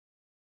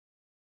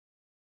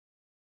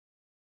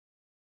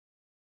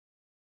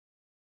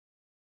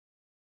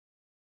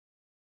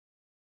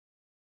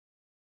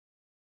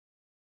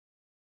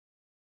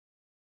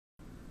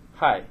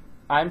Hi,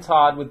 I'm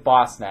Todd with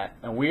BossNet,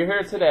 and we're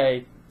here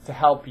today to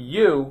help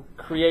you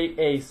create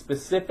a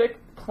specific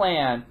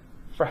plan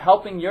for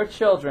helping your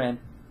children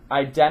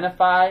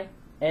identify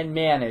and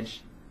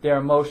manage their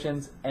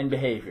emotions and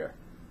behavior.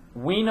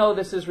 We know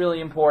this is really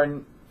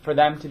important for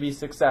them to be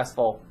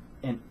successful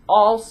in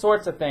all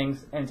sorts of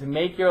things and to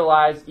make your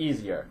lives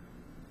easier.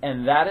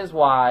 And that is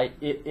why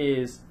it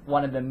is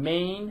one of the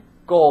main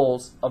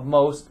goals of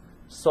most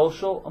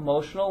social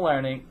emotional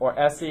learning, or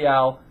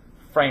SEL,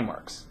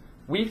 frameworks.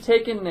 We've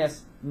taken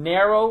this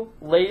narrow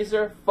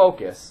laser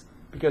focus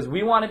because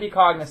we want to be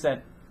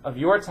cognizant of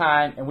your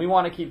time and we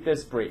want to keep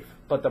this brief.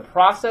 But the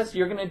process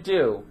you're going to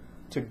do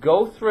to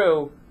go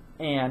through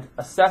and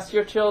assess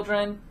your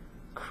children,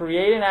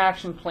 create an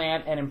action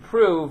plan, and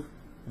improve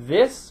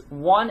this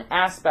one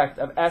aspect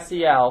of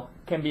SEL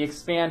can be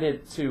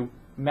expanded to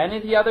many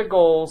of the other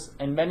goals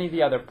and many of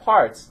the other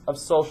parts of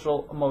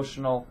social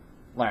emotional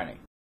learning.